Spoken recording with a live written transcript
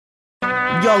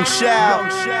Young Shao.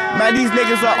 Man, these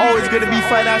niggas are always gonna be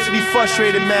financially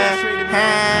frustrated,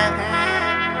 man.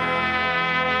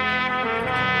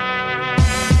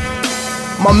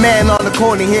 My man on the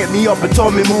corner hit me up and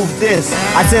told me move this.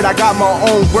 I said I got my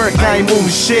own work, I ain't moving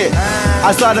shit.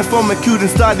 I started from acute and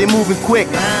started moving quick.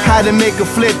 Had to make a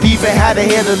flip, even had to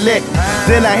hit a lick.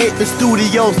 Then I hit the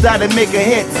studio, started making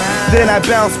hits. Then I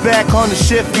bounced back on the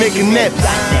ship, making nips.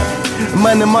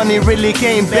 Money really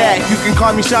came back. You can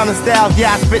call me Shao style,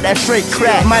 yeah, I spit that straight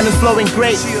crack. Mine is flowing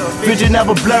great, vision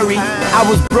never blurry. I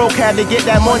was broke, had to get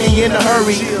that money in a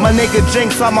hurry. My nigga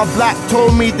Jinx on my block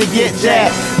told me to get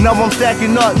that. Now I'm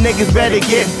stacking up, niggas better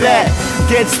get back.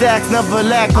 Get stacks, never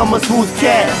lack, I'm a smooth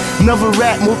cat. Never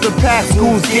rap, move the pack,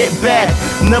 schools get back.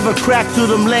 Never crack to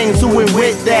them lanes, who went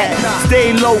with that?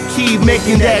 Stay low key,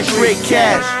 making that straight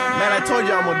cash. Man, I told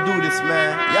you I'm gonna do this,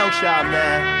 man. Young Shao,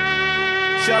 man.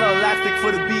 Shout out Elastic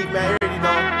for the beat, man. You already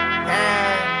know.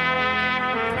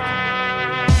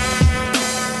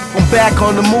 I'm back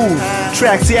on the move.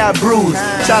 Tracks, yeah, I bruise.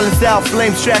 Challenge style,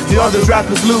 flames tracks, the others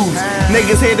rappers lose.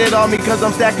 Niggas hated on me cause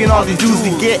I'm stacking all these Jews. To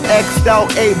get X'd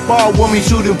out, 8 ball when we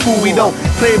shooting pool. We don't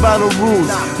play by the rules.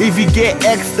 If you get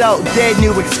X'd out, dead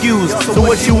new excuse. So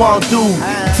what you wanna do?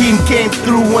 Team came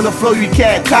through on the flow you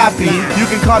can't copy. You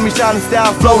can call me Shao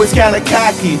style, flow is kinda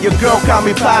cocky. Your girl call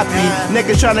me Poppy.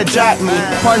 Niggas tryna jock me.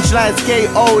 Punchlines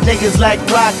KO, niggas like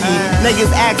Rocky.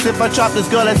 Niggas ask if I chop this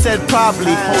girl, I said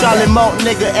probably. Charlie Mount,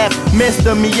 nigga F,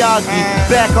 Mr. Miyagi.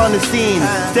 Back on the scene,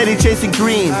 steady chasing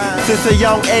green. Since a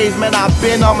young age, man, I've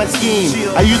been on my scheme.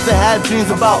 I used to have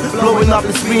dreams about blowing up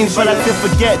the screens, but I still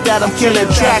forget that I'm killing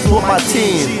tracks with my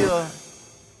team.